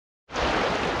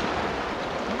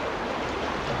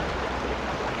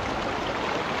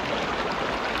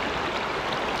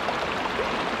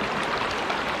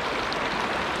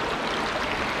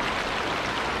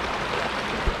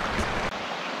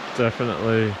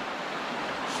definitely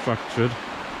structured.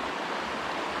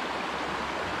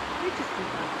 We just did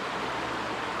that.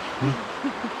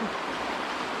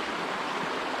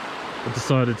 I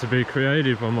decided to be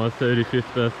creative on my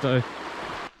 35th birthday.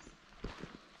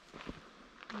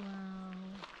 Wow.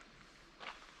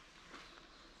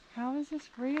 How is this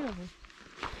real?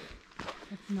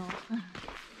 It's not.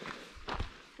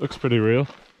 Looks pretty real.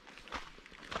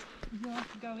 Would you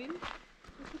like to go in? Look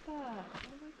at that.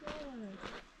 Oh my god.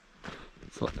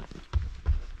 It's like,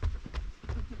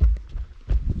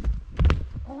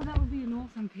 Oh, that would be an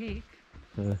awesome pic.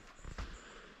 yeah.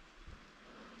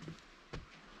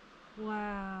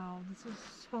 Wow, this is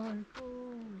so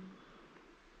cool.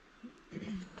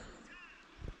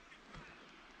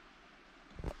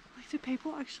 Like, do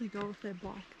people actually go with their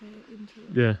bike there into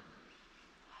it? Yeah.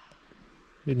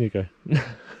 In you go.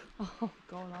 Oh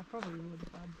god, I probably would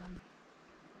have done.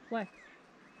 Flex.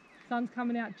 Sun's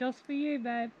coming out just for you,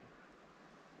 babe.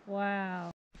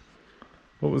 Wow.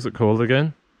 What was it called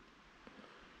again?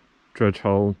 Dredge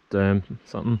hole dam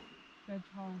something. Dredge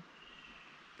hole.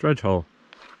 Dredge hole.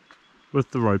 With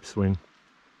the rope swing.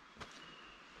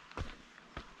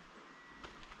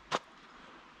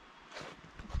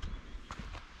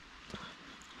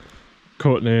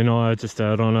 Courtney and I are just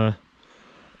out on a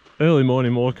early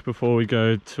morning walk before we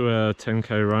go to our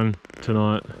 10k run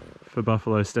tonight for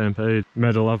Buffalo Stampede.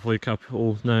 Met a lovely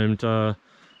couple named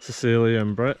Cecilia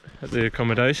and Brett at the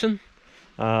accommodation.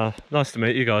 Nice to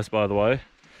meet you guys, by the way.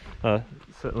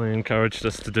 Certainly encouraged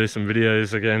us to do some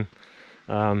videos again.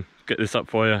 Get this up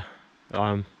for you.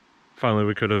 If only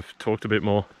we could have talked a bit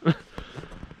more.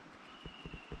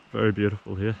 Very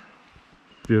beautiful here.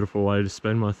 Beautiful way to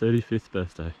spend my 35th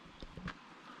birthday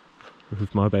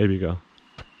with my baby girl.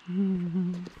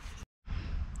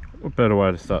 What better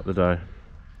way to start the day?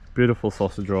 Beautiful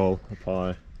sausage roll, a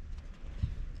pie,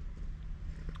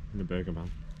 and a burger bun.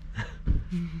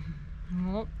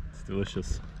 Oh, It's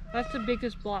delicious. that's the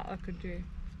biggest bite I could do.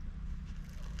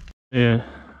 Yeah,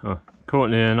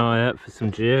 Courtney and I out for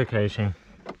some geocaching.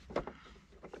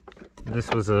 This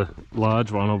was a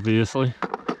large one, obviously.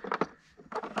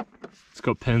 It's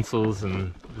got pencils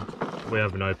and we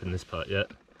haven't opened this part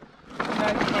yet. No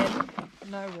pen,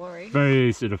 no worry. Very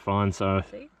easy to find, so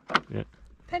See? yeah.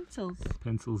 Pencils.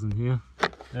 Pencils in here.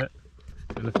 Yeah.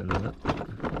 Anything in that?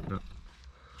 No.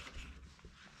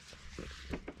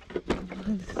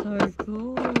 That's so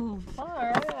cool.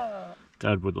 Far out.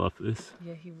 Dad would love this.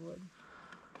 Yeah, he would.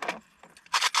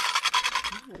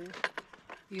 Ooh.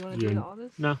 You want to do the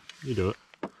others? No, you do it.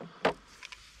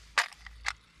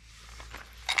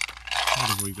 What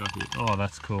have we got here? Oh,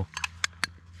 that's cool.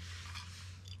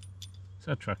 Is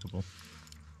that trackable?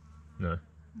 No.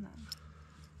 No.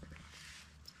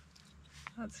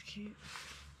 That's cute.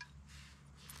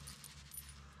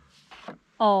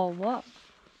 Oh, what?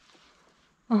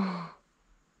 Oh.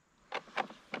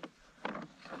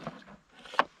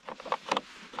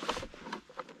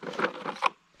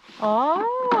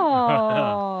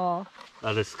 Oh.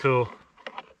 That is cool.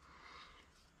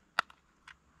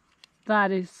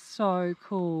 That is so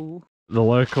cool. The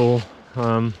local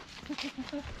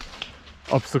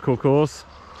obstacle course.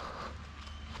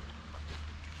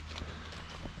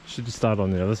 Should just start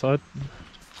on the other side.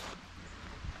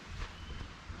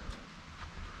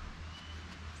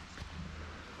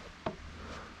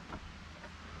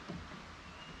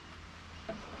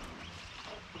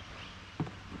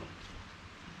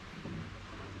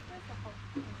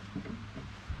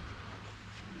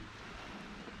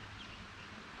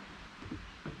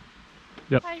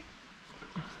 Yep. Hi.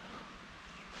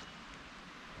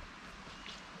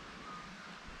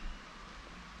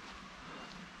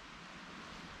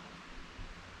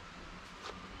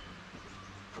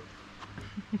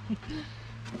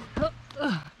 Why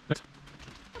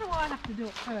do I have to do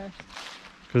it first?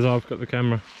 Because I've got the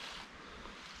camera.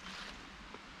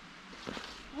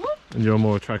 Whoop. And you're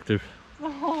more attractive.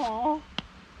 Oh.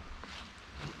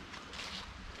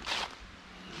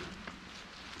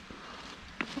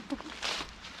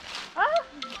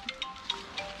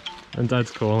 And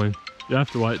Dad's calling. You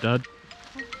have to wait, Dad.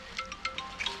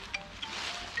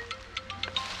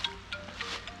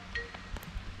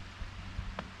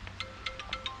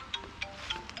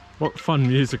 What fun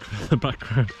music for the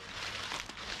background.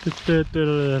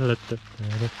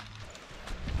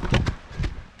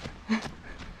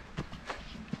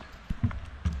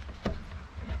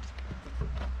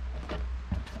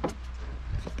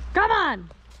 Come on!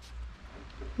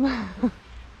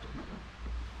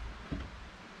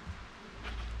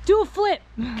 Do a flip!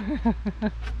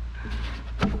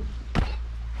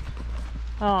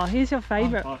 Oh, here's your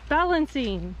favourite.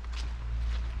 Balancing.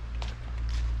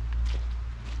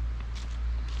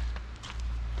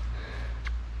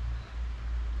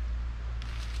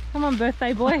 Come on,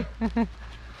 birthday boy.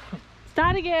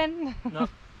 Start again. No.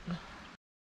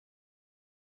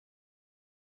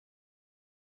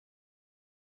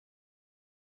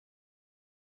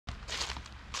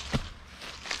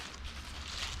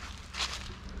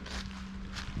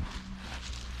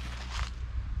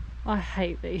 I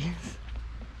hate these.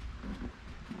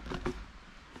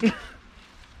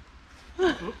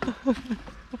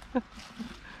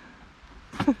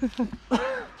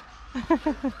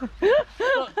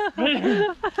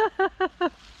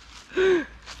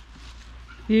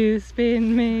 You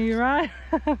spin me right.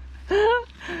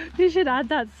 You should add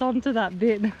that song to that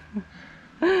bit.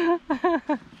 Can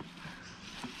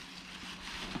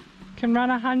run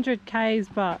 100 k's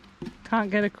but can't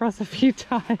get across a few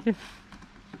times.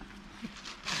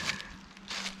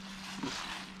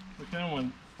 We can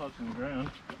when touching the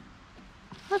ground.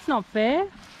 That's not fair.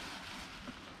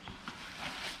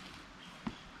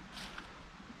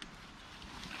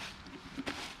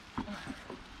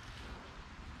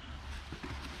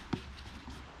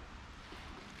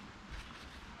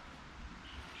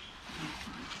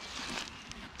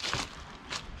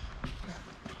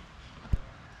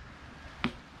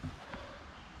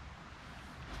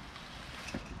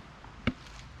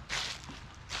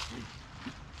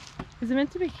 Is it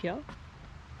meant to be here?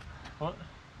 What?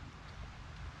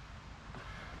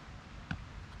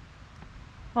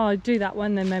 Oh, do that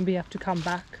one, then maybe you have to come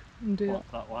back and do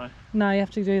What, that way? No, you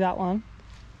have to do that one.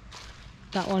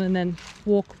 That one, and then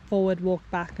walk forward, walk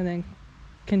back, and then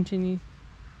continue.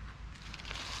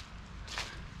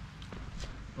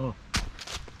 Oh.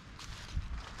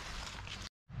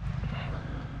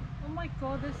 Oh my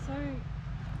god, they're so...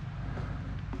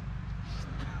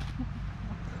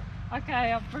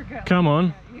 Okay, I forgot. Come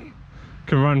on.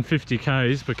 Can run 50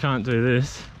 k's but can't do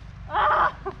this.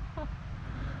 Ah!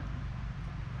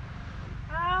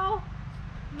 Ow!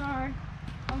 No,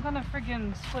 I'm gonna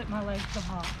friggin' split my legs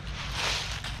apart.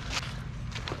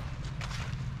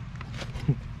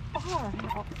 Oh,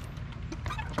 help.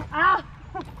 Ah!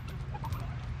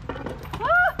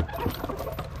 Ah!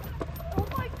 Oh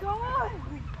my god!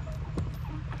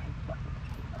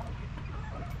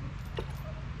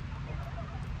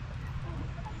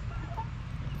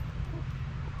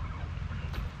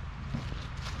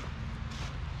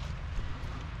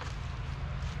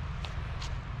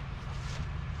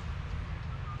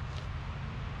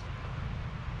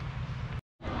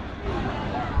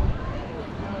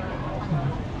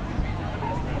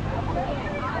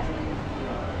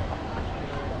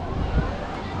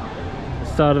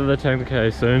 Start of the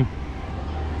 10k soon.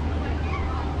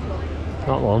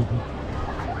 Not long.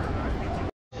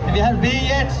 Have you had a beer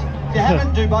yet? If you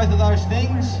haven't, do both of those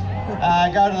things.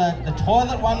 Go to the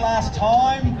toilet one last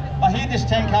time. I hear this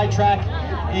 10k track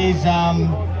is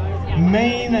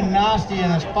mean and nasty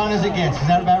and as fun as it gets. Is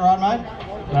that about right, mate?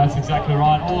 That's exactly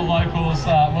right. All the locals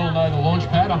will know the launch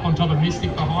pad up on top of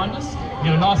Mystic behind us.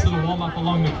 You get a nice little warm up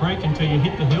along the creek until you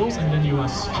hit the hills, and then you are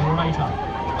straight up.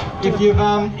 If you've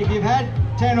had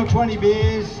 10 or 20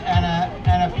 beers and a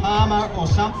Palmer or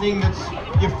something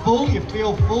you're full, you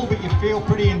feel full, but you feel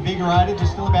pretty invigorated. There's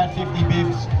still about 50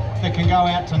 bibs that can go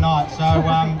out tonight. So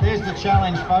there's the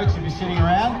challenge, folks, if you're sitting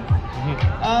around.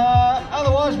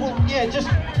 Otherwise, well, yeah, just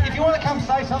if you want to come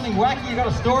say something wacky, you've got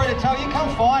a story to tell, you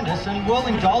come find us and we'll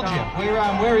indulge you.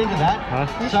 We're into that.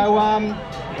 So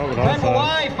prep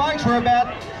away, folks. We're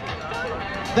about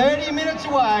 30 minutes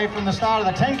away from the start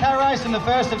of the 10k race and the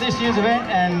first of this year's event,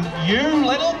 and you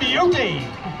little beauty.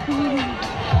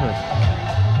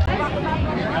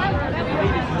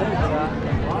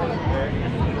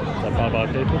 Bye-bye,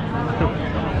 people.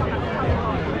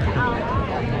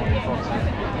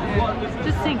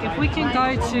 Just think, if we can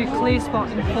go to Clear Spot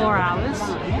in 4 hours,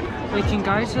 we can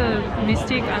go to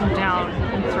Mystic and down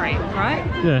in 3, right?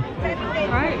 Yeah.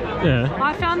 Right? Yeah.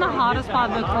 I found the hardest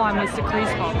part of the climb was the Clear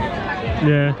Spot.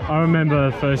 Yeah, I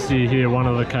remember first year here, one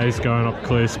of the K's going up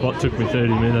Clear Spot took me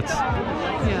 30 minutes.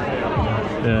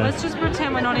 Yeah. Yeah. Let's just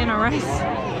pretend we're not in a race.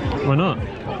 Why not?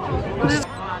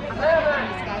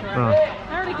 Right.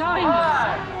 They're already going.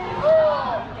 5,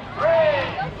 4, 3,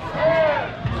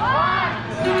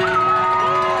 2,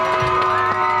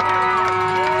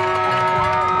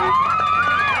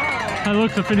 1. Hey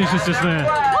look, the finish is just there.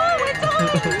 Oh, we're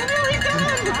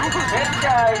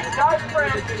done!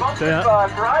 We're nearly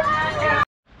done!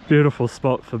 Beautiful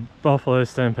spot for Buffalo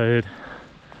Stampede.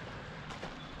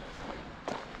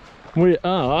 We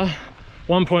are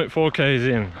 1.4 k's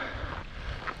in.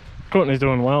 Courtney's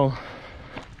doing well.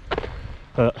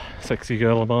 That sexy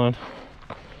girl of mine.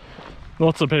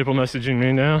 Lots of people messaging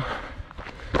me now.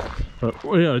 But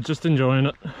we are just enjoying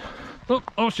it. Oh,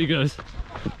 off she goes.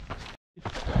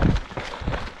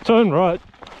 Turn right.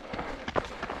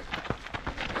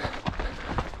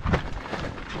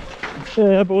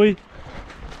 Yeah, boy.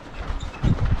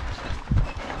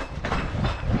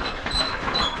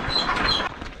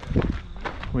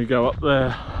 We go up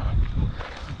there.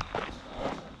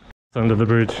 It's under the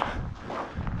bridge.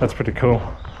 That's pretty cool.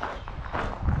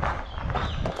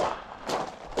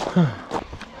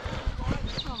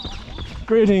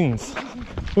 Greetings.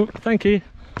 Oh, thank you.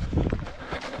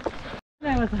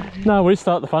 No, we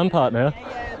start the fun part now.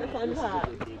 Yeah, the fun part.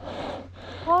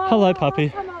 Oh, Hello, puppy.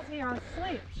 last time I was here, I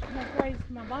slipped and I grazed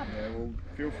my butt. Yeah, well,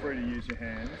 feel free to use your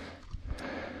hands.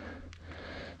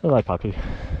 Hello, puppy.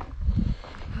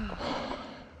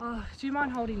 Oh, do you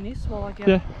mind holding this while I get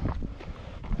Yeah.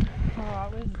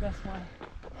 Alright, where's the best way?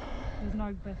 There's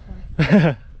no best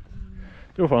way.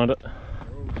 You'll find it.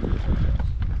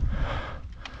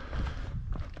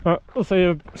 Alright, we'll see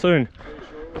you soon.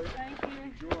 Thank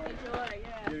you. Enjoy,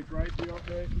 yeah. Get a great view up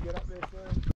there if you get up there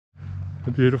soon.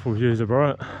 The beautiful views are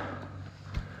bright.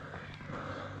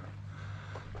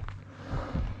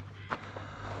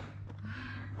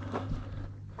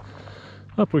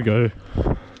 Up we go.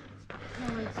 My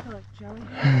legs feel like jelly.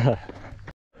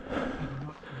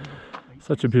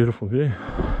 Such a beautiful view.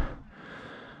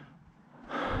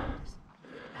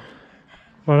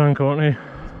 Well done, Courtney.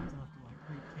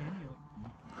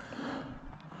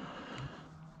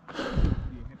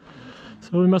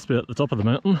 So we must be at the top of the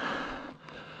mountain,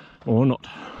 or not.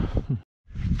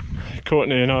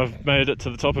 Courtney and I have made it to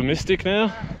the top of Mystic now.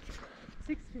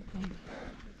 6:15.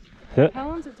 Yeah. How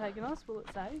long's it taken us, will it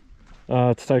say?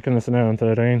 It's taken us an hour and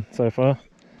 13 so far.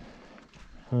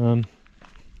 Oh, thank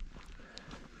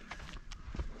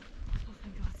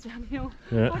God it's downhill.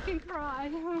 Yeah. I can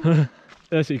cry.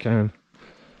 Yes, you can.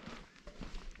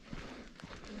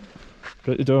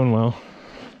 But you're doing well.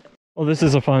 Well, this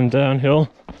is a fun downhill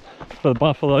for the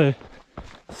Buffalo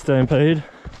Stampede.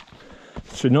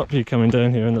 Should not be coming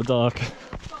down here in the dark.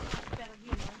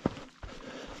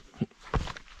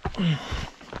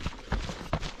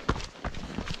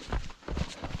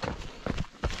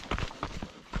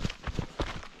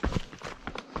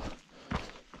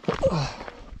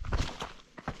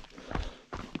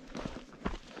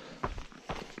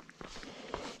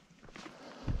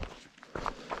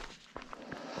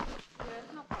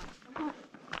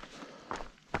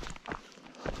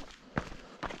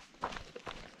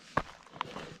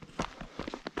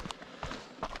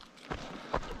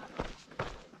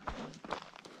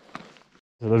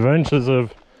 The adventures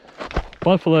of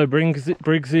Buffalo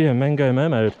Briggsy and Mango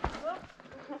Mermaid.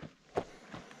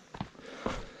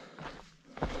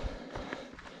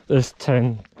 This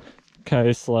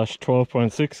 10k slash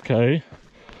 12.6k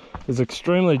is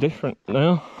extremely different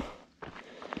now.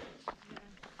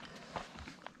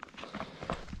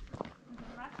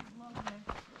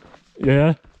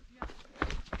 Yeah.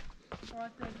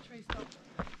 Right there, the tree stopped.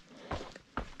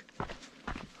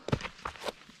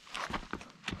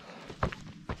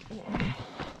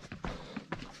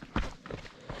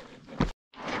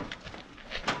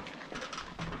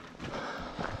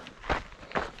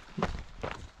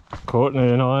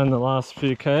 Courtney and I in the last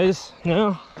few k's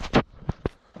now.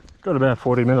 Got about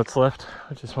 40 minutes left,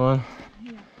 which is fine.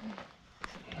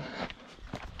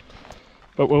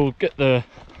 But we'll get there.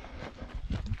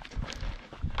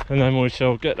 And then we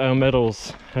shall get our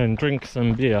medals and drink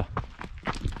some beer.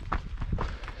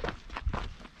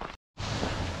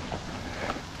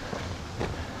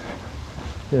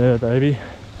 Yeah, baby.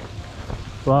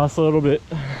 Last little bit.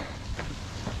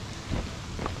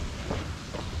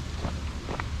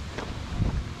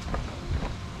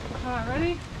 Alright,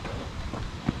 ready?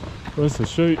 Where's the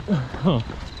chute? Oh.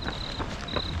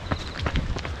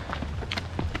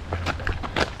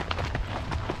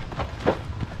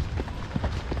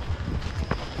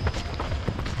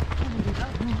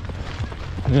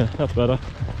 Yeah, that's better.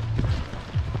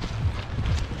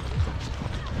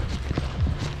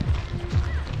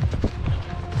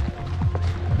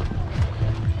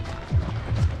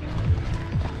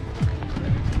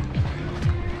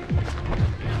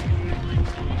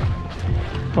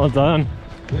 Well done.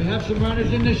 We have some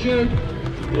runners in the chute.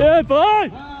 Yeah, boy!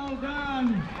 Well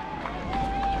done.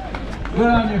 Good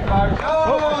on you, folks.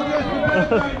 Oh, just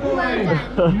a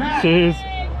birthday boy. Matt, Cheers.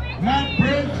 Matt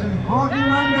Briggs and Courtney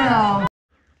Rundell.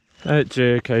 At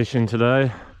geocaching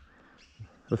today,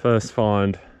 the first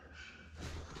find.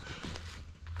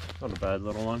 Not a bad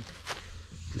little one.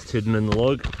 Just hidden in the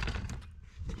log.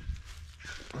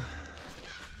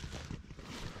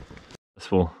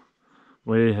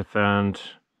 We have found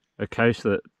a cache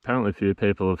that apparently a few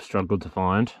people have struggled to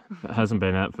find. It hasn't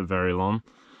been out for very long.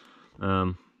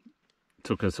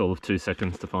 Took us all of 2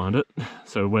 seconds to find it.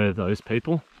 So we're those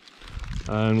people.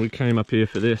 And we came up here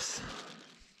for this.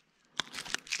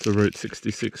 It's a Route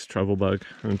 66 travel bug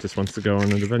and it just wants to go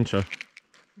on an adventure.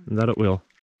 And that it will.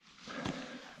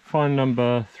 Find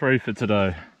number 3 for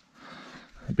today.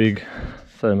 A big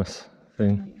thermos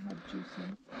thing.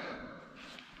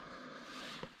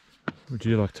 Would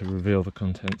you like to reveal the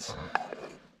contents?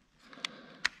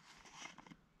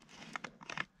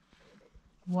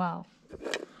 Wow.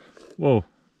 Whoa.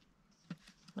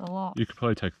 A lot. You could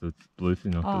probably take the blue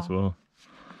thing off as well.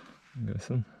 I'm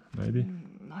guessing, maybe.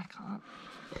 I can't.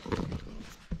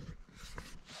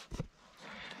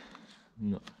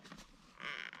 No.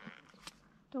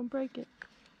 Don't break it.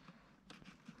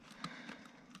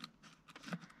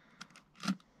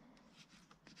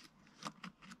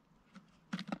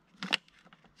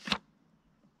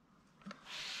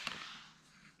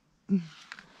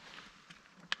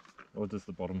 Or does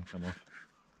the bottom come off?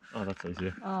 Oh, that's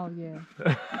easier. Oh, yeah.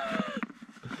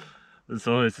 There's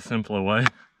always a simpler way.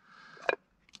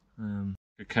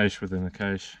 A cache within a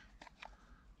cache.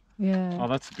 Yeah. Oh,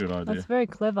 that's a good idea. That's very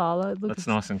clever. Look, That's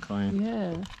nice and clean.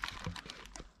 Yeah.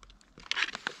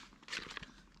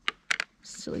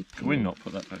 Silly. Can we not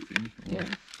put that back in? Yeah.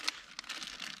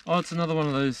 Oh, it's another one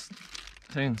of those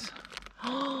things.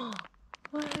 Wow.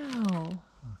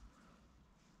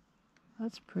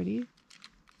 That's pretty.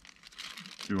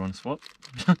 Do you want to swap?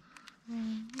 Oh.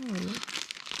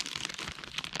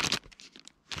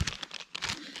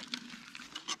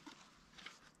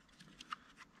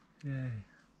 Yay.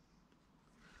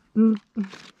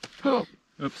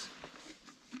 Oops.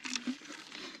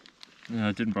 Yeah,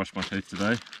 I didn't brush my teeth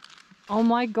today. Oh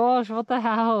my gosh, what the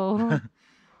hell?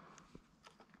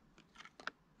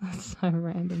 That's so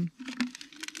random.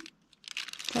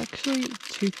 It's actually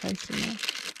toothpaste in there.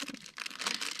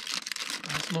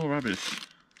 That's more rubbish.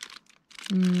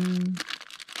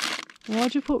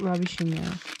 Why'd you put rubbish in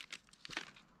there?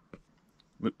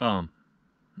 Lip balm.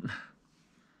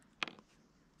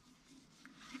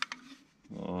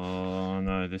 Oh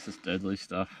no, this is deadly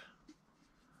stuff.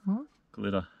 What?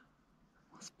 Glitter.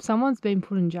 Someone's been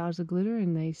putting jars of glitter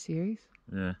in these series.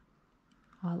 Yeah.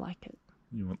 I like it.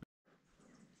 You want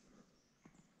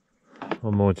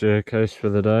one more geocache for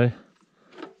the day.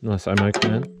 Nice ammo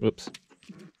can. Whoops.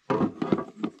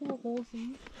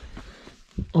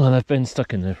 Well, they've been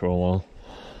stuck in there for a while.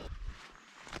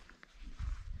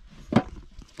 I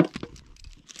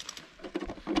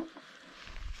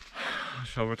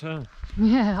shall return.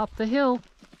 Yeah, up the hill.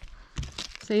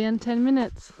 See you in 10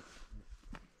 minutes.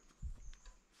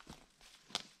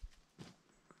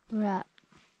 We're at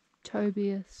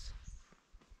Tobias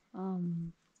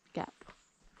Gap.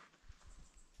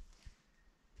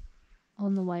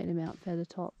 On the way to Mount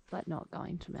Feathertop, but not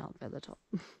going to Mount Feathertop.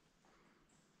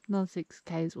 Another 6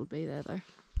 Ks would be there though.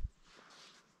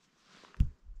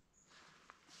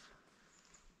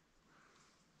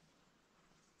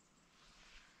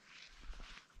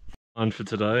 And for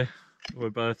today, we're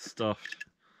both stuffed.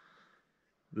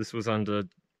 This was under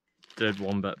dead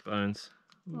wombat bones.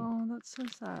 Oh, that's so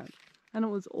sad. And it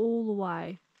was all the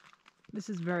way. This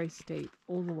is very steep,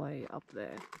 all the way up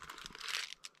there.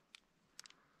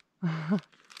 What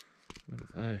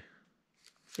are they?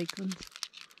 Sequins.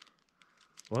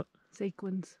 What?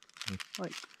 Sequins.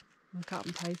 Like cut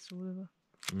and paste or whatever.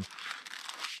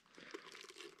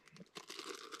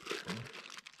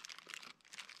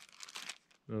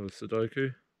 Another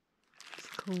Sudoku. It's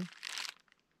cool.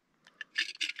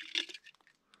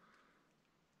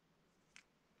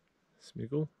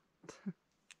 Smiggle.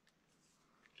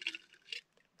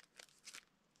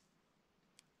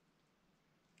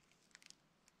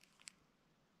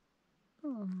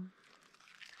 Oh.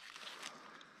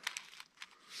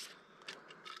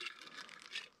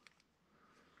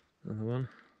 Another one.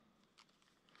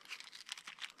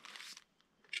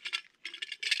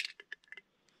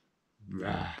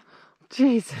 Rah.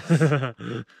 Jesus.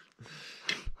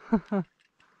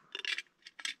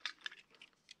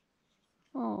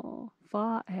 Oh,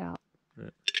 far out. Yeah.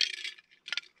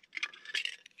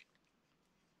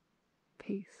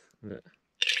 Peace. Yeah.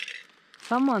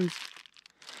 Some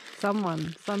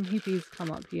hippies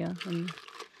come up here and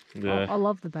Yeah. I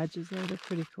love the badges though, they're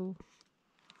pretty cool.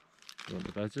 You want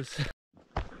the badges?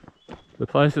 The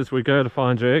places we go to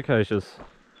find geocaches.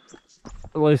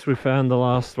 At least we found the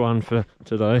last one for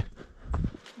today.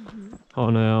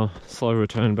 On our slow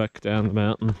return back down the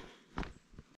mountain.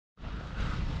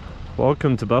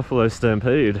 Welcome to Buffalo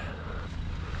Stampede.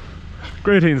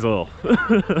 Greetings all.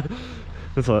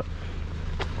 It's like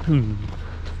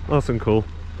nice and cool.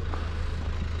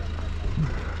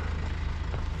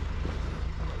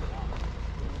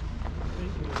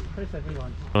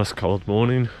 Nice cold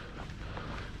morning.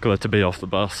 Glad to be off the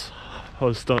bus. I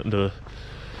was starting to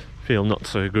feel not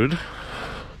so good.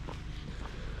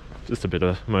 Just a bit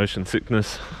of motion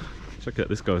sickness. Check out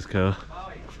this guy's car.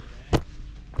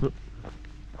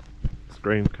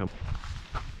 Screen come.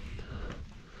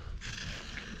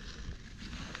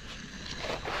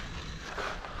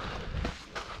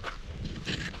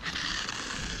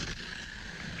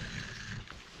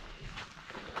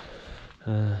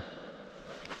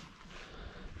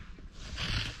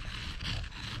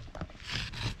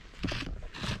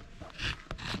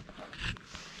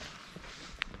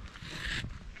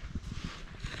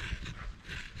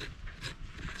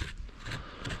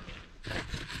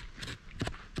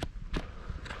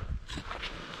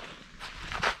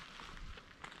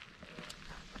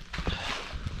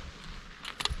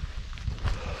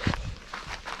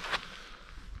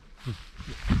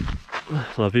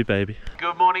 Love you, baby.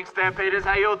 Good morning, Stampeders.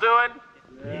 How you all doing?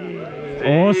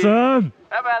 Awesome!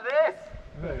 How about this?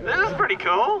 This is pretty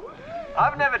cool.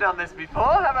 I've never done this before.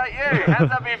 How about you?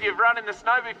 Hands up if you've run in the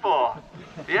snow before.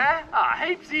 Yeah?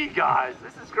 Heaps of you guys.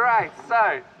 This is great.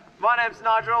 So, my name's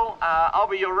Nigel. I'll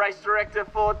be your race director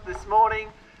for this morning.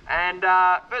 And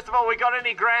first of all, we got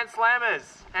any Grand Slammers?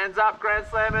 Hands up, Grand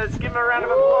Slammers. Give them a round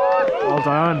of applause. Well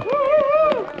done.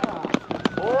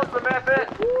 Awesome effort.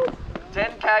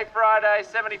 10k Friday,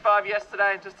 75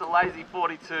 yesterday, and just a lazy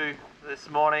 42 this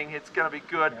morning. It's going to be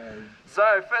good.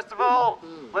 So first of all,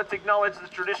 let's acknowledge the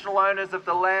traditional owners of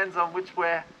the lands on which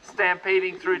we're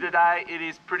stampeding through today. It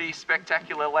is pretty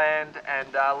spectacular land, and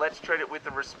let's treat it with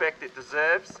the respect it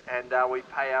deserves, and we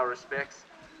pay our respects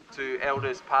to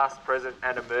elders past, present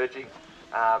and emerging,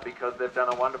 because they've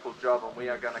done a wonderful job, and we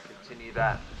are going to continue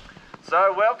that.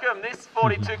 So welcome. This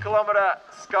 42-kilometre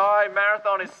Sky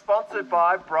Marathon is sponsored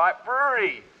by Bright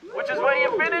Brewery, which is where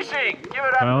you're finishing. Give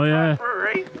it up Hell to yeah. Bright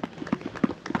Brewery.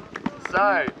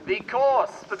 So the course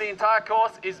for the entire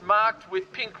course is marked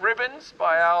with pink ribbons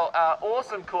by our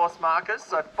awesome course markers.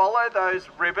 So follow those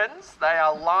ribbons. They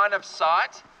are line of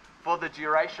sight for the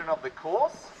duration of the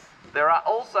course. There are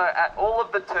also, at all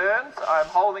of the turns, I'm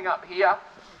holding up here,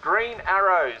 green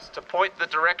arrows to point the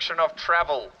direction of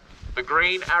travel. The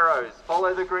green arrows.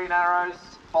 Follow the green arrows,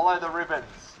 follow the ribbons.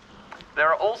 There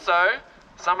are also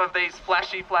some of these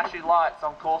flashy lights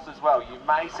on course as well. You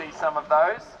may see some of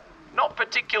those. Not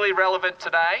particularly relevant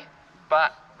today,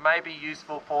 but may be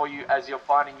useful for you as you're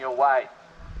finding your way.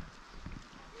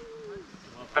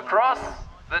 The cross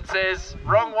that says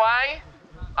wrong way,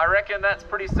 I reckon that's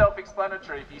pretty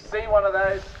self-explanatory. If you see one of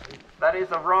those, that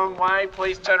is a wrong way,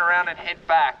 please turn around and head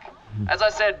back. As I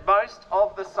said, most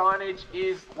of the signage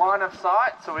is line of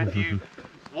sight, so if you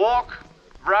walk,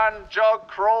 run, jog,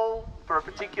 crawl for a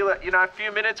particular, a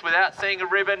few minutes without seeing a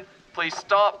ribbon, please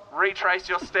stop, retrace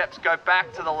your steps, go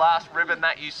back to the last ribbon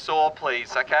that you saw,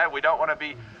 please, okay? We don't want to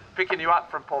be picking you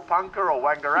up from Porpunka or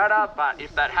Wangaratta, but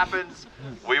if that happens,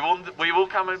 we will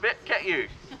come and get you.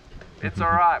 It's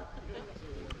all right.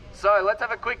 So let's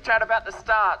have a quick chat about the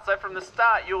start. So from the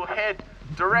start, you'll head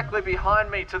directly behind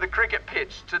me to the cricket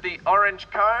pitch, to the orange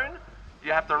cone.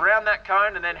 You have to round that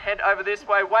cone and then head over this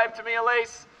way. Wave to me,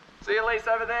 Elise. See Elise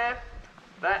over there?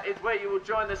 That is where you will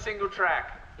join the single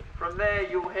track. From there,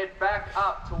 you'll head back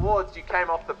up towards, you came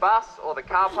off the bus or the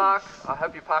car park. I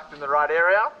hope you parked in the right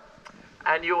area.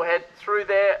 And you'll head through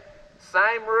there,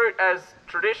 same route as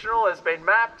traditional has been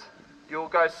mapped. You'll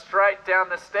go straight down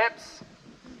the steps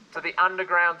to the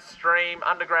underground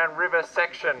river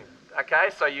section. Okay,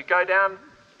 so you go down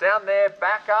there,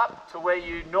 back up to where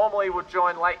you normally would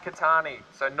join Lake Catani.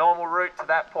 So normal route to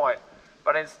that point.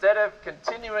 But instead of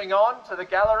continuing on to the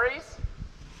galleries,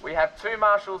 we have two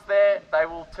marshals there. They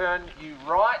will turn you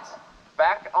right,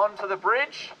 back onto the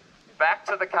bridge, back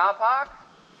to the car park.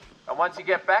 And once you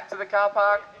get back to the car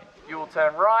park, you will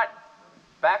turn right,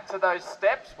 back to those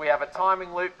steps. We have a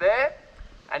timing loop there,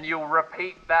 and you'll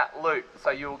repeat that loop. So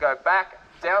you'll go back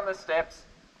down the steps,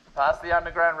 past the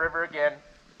underground river again,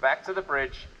 back to the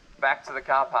bridge, back to the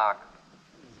car park.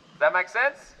 Does that make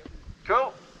sense?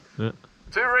 Cool. Yeah.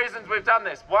 2 reasons we've done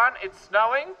this. 1, it's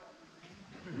snowing.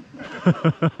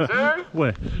 2,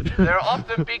 Where? there are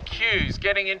often big queues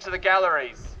getting into the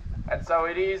galleries. And so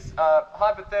it is a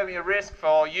hypothermia risk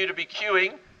for you to be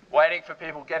queuing, waiting for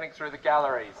people getting through the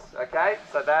galleries. Okay?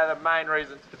 So they're the main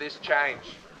reasons for this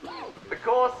change. The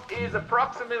course is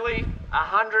approximately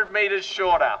 100 metres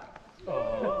shorter.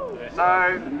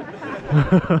 So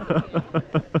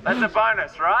that's a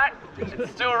bonus, right?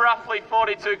 It's still roughly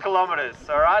 42 kilometres,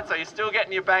 all right? So you're still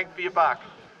getting your bang for your buck.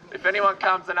 If anyone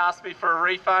comes and asks me for a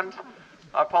refund,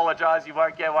 I apologise, you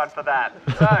won't get one for that.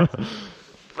 So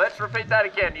let's repeat that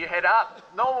again. You head up,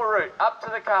 normal route, up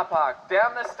to the car park,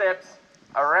 down the steps,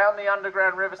 around the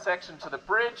underground river section to the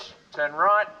bridge, turn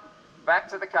right, back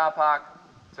to the car park,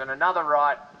 turn another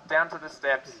right, down to the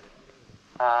steps,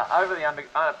 over the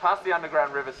past the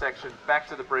underground river section, back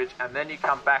to the bridge, and then you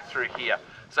come back through here.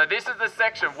 So this is the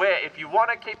section where if you want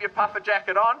to keep your puffer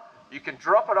jacket on, you can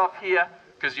drop it off here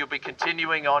because you'll be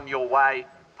continuing on your way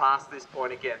past this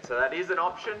point again. So that is an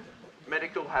option.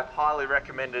 Medical have highly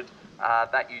recommended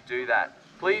that you do that.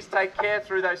 Please take care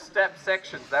through those step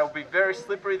sections. They will be very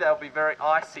slippery, they'll be very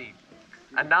icy.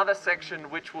 Another section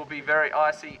which will be very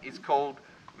icy is called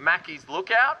Mackey's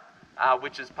Lookout,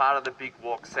 which is part of the big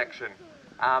walk section.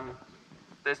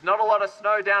 There's not a lot of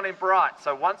snow down in Bright,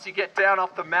 so once you get down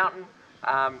off the mountain,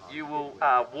 you will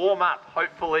warm up,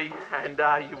 hopefully, and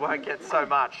you won't get so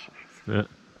much. Yeah.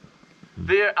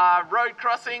 There are road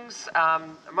crossings.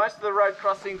 Most of the road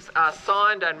crossings are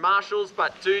signed and marshals,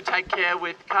 but do take care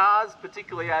with cars,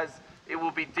 particularly as it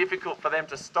will be difficult for them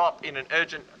to stop in an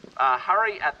urgent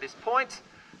hurry at this point.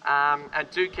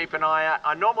 And do keep an eye out.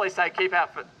 I normally say keep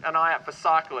an eye out for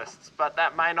cyclists, but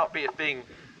that may not be a thing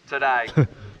today.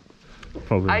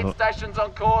 Probably 8 not. stations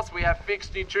on course. We have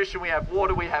fixed nutrition, we have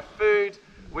water, we have food.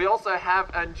 We also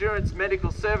have Endurance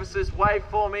Medical Services. Wave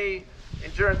for me,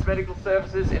 Endurance Medical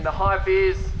Services in the high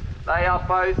vis. They are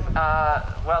both,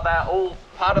 well, they're all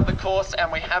part of the course, and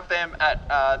we have them at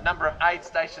a number of aid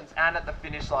stations and at the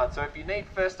finish line. So if you need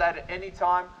first aid at any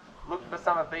time, look for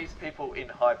some of these people in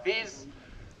high vis.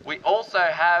 We also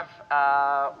have,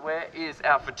 where is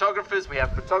our photographers? We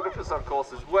have photographers on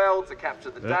course as well to capture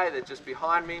the day. They're just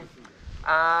behind me.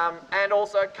 And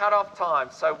also cut-off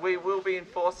times. So we will be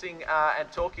enforcing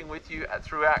and talking with you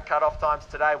throughout cut-off times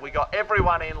today. We got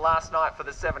everyone in last night for the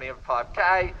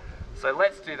 75K, so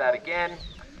let's do that again.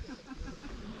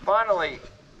 Finally,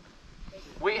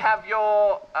 we have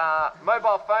your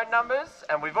mobile phone numbers,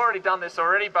 and we've already done this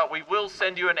already, but we will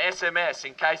send you an SMS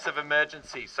in case of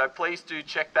emergency. So please do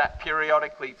check that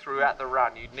periodically throughout the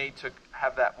run. You need to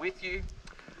have that with you.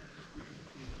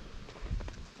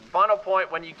 Final point,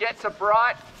 when you get to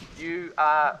Bright,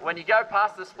 when you go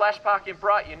past the splash park in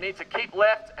Bright, you need to keep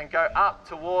left and go up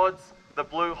towards the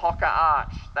Blue Hocker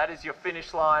Arch. That is your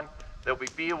finish line. There'll be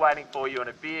beer waiting for you in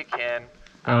a beer can.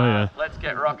 Oh yeah. Let's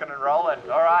get rocking and rolling.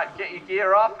 All right, get your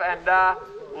gear off, and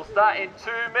we'll start in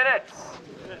 2 minutes.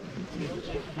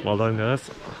 Well done, guys.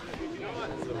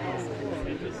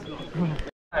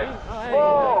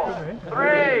 4,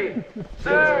 3,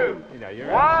 2,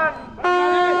 1.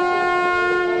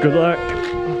 Good luck.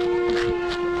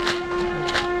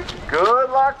 Good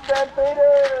luck,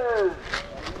 Stampeders!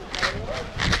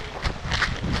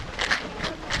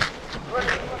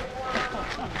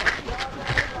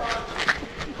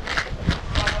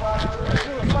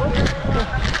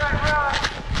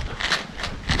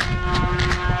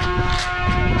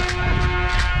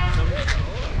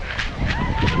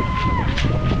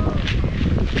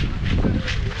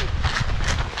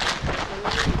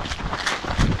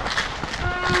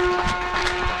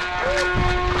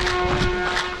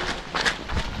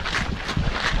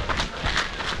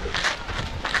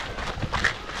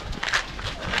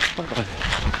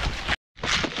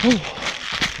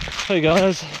 Hey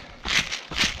guys,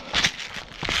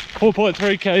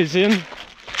 4.3 k's in.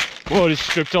 Water's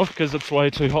stripped off because it's way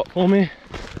too hot for me.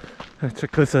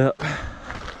 Check this out.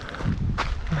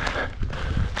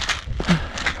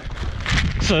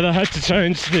 So they had to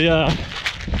change the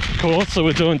course, so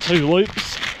we're doing 2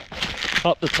 loops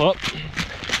up the top.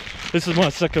 This is my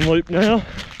second loop now.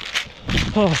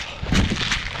 Oh,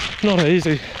 not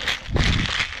easy.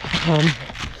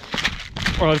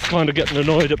 I was kind of getting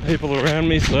annoyed at people around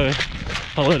me, so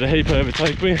I let a heap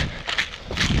overtake me.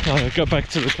 I got back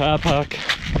to the car park,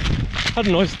 had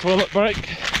a nice toilet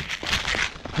break,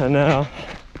 and now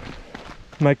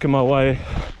making my way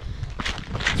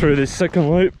through this second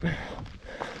loop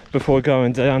before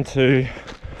going down to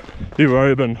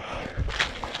Euroban.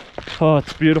 Oh,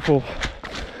 it's beautiful.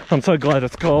 I'm so glad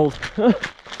it's cold.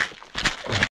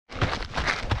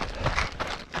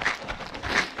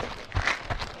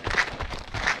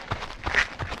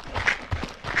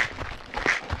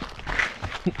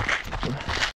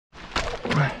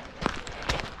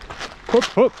 Whoop,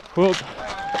 whoop, whoop.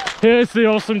 Here's the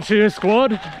awesome cheer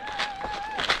squad.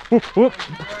 Whoop, whoop.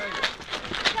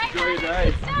 Enjoy your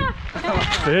day.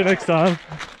 See you next time.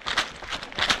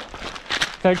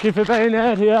 Thank you for being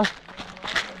out here.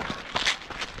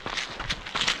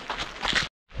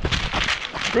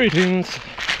 Greetings.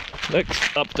 Next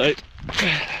update.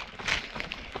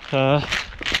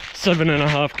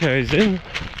 7.5 k's in.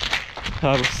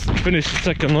 We finished the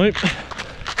second loop.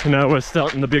 And now we're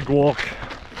starting the big walk.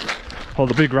 Or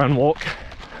the big run walk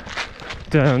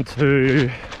down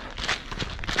to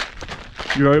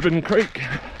Euroban Creek,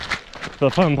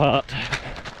 the fun part.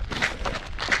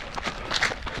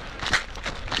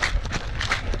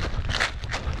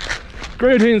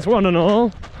 Greetings one and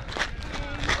all.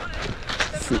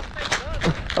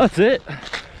 That's it.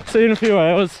 See you in a few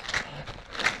hours.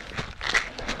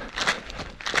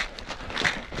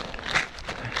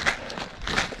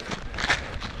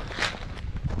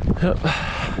 Yep.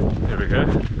 Here we go.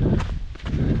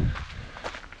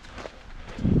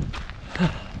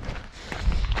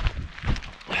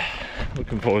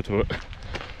 Looking forward to it.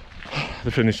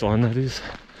 The finish line, that is.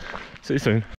 See you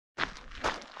soon.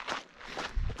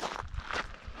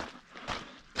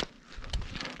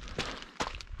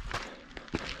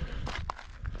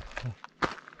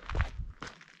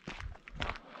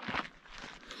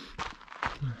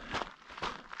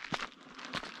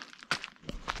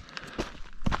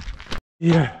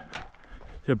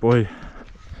 Yeah boy.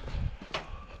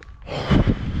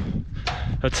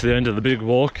 That's the end of the big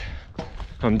walk.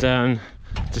 I'm down,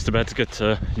 just about to get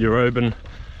to Euroban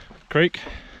Creek,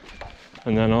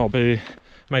 and then I'll be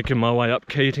making my way up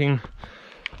Keating,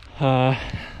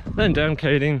 then down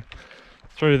Keating,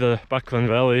 through the Buckland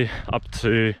Valley, up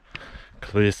to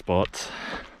Clear Spots.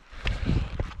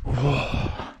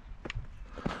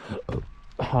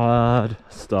 Hard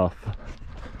stuff.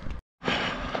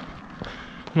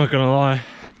 I'm not gonna lie,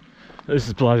 this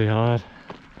is bloody hard.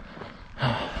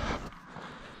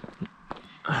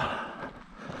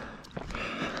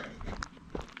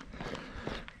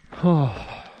 Oh,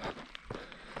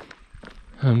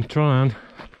 I'm trying.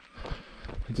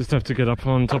 I just have to get up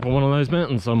on top of one of those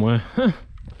mountains somewhere.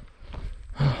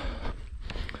 I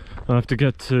have to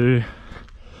get to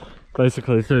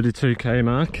basically 32k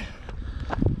mark,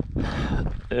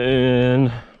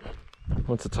 and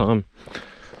what's the time?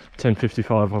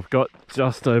 10:55. I've got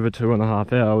just over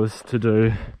 2.5 hours to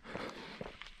do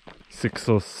 6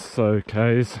 or so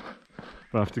k's,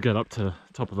 but I have to get up to the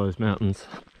top of those mountains.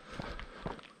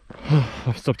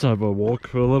 I've stopped over a walk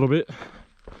for a little bit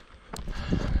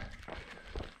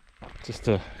just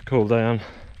to cool down.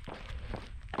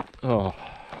 Oh,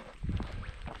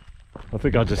 I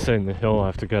think I just seen the hill I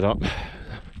have to get up.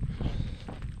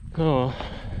 Oh,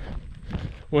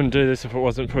 wouldn't do this if it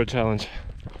wasn't for a challenge.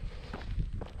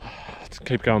 Let's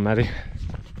keep going, Maddie.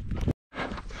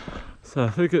 So I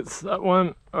think it's that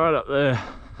one right up there.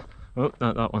 Oh,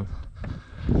 not that one.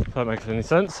 If that makes any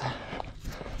sense.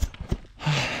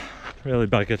 Really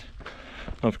buggered.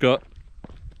 I've got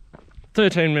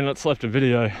 13 minutes left of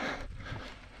video.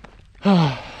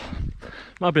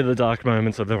 Might be the dark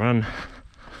moments of the run.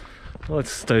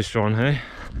 Let's stay strong, hey?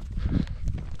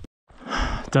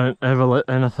 Don't ever let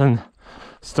anything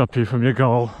stop you from your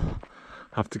goal.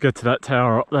 Have to get to that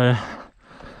tower up there.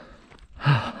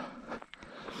 I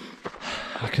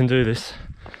can do this.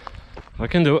 I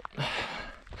can do it.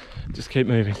 Just keep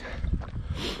moving.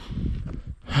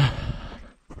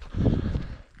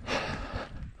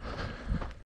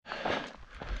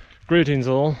 Greetings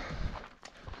all.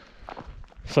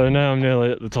 So now I'm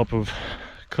nearly at the top of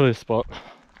Clear Spot.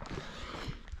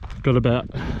 Got about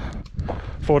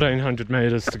 1400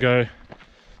 meters to go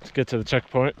to get to the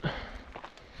checkpoint.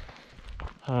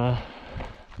 Yeah,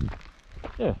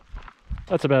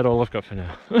 that's about all I've got for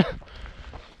now.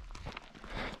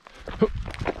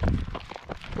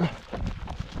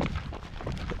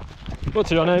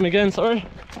 What's your name again, sorry?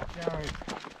 Gary.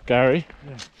 Gary?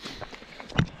 Yeah.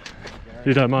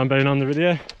 You don't mind being on the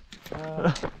video?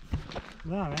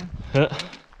 No, man. Yeah.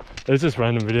 There's just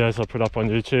random videos I put up on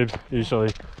YouTube,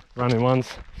 usually running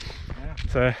ones. Yeah.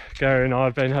 So Gary and I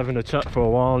have been having a chat for a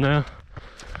while now,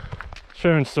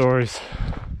 sharing stories,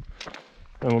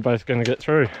 and we're both going to get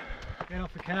through. Get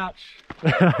off the couch.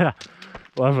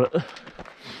 Love it.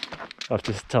 I have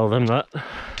to tell them that.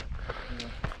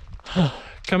 Yeah.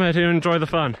 Come out here and enjoy the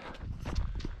fun.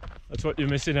 That's what you're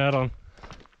missing out on.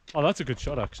 Oh, that's a good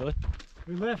shot actually.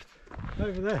 We left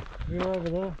over there. We were over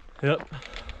there. Yep.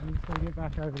 I'm just going to get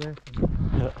back over there.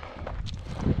 Yep.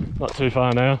 Not too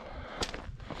far now.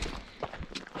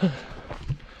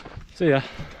 See ya.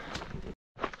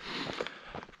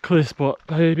 Clear Spot,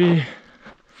 baby.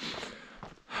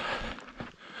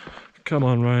 Come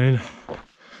on, rain.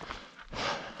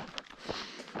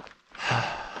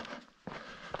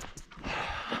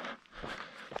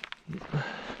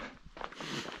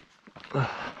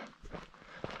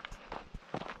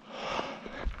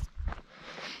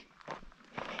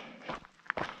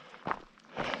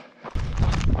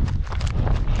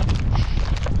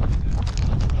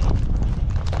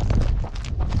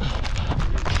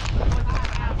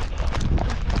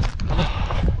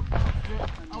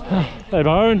 Hey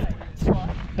Byron,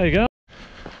 there you go.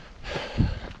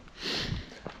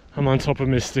 I'm on top of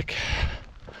Mystic.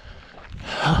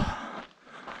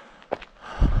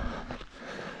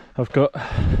 I've got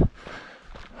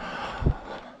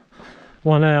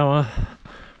 1 hour,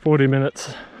 40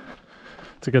 minutes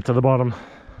to get to the bottom.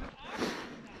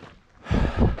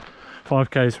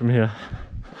 5k's from here.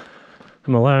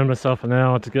 I'm allowing myself an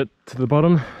hour to get to the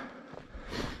bottom,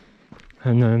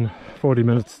 and then 40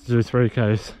 minutes to do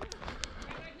 3k's.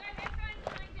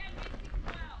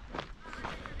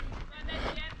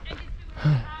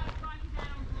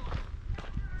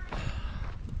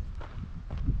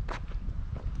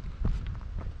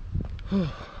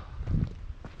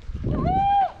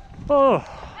 Oh!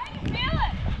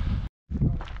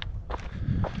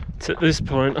 It's at this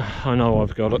point I know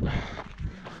I've got it.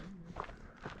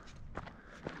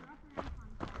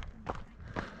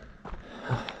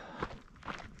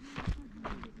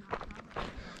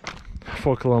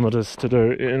 4 kilometers to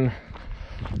do in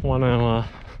 1 hour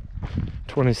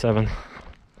 27.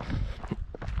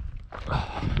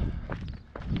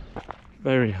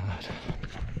 Very hard.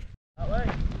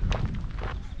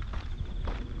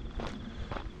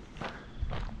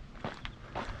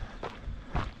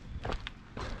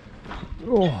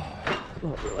 Oh,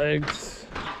 not legs.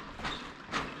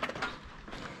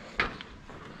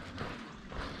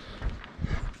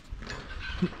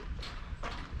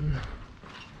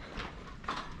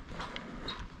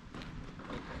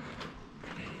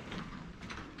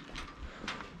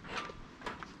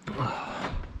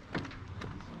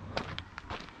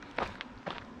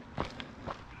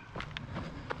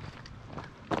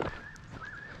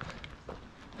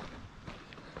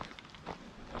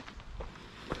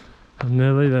 I'm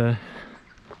nearly there.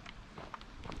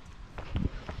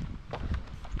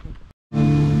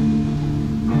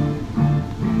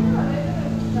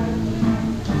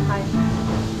 Hi.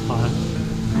 Hi.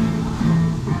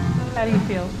 How do you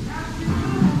feel?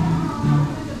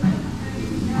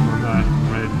 No,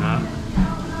 reading that.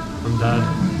 I'm dead.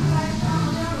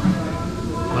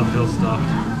 I feel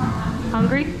stuffed.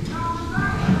 Hungry?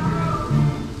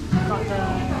 Got the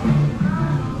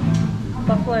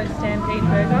Buffalo Stampede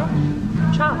burger,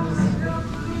 chops,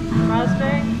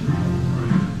 raspberry,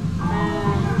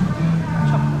 and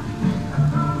chocolate.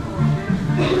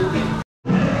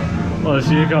 Well, as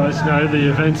you guys know, the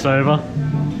event's over.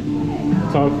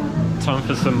 Time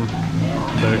for some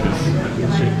burgers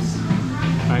and chips.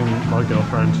 And my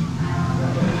girlfriend,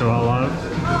 who I love,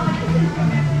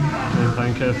 and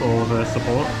thank her for all of her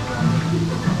support.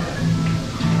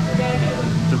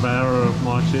 Devourer of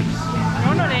my chips.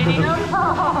 I'm not eating them.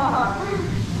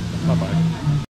 Bye bye.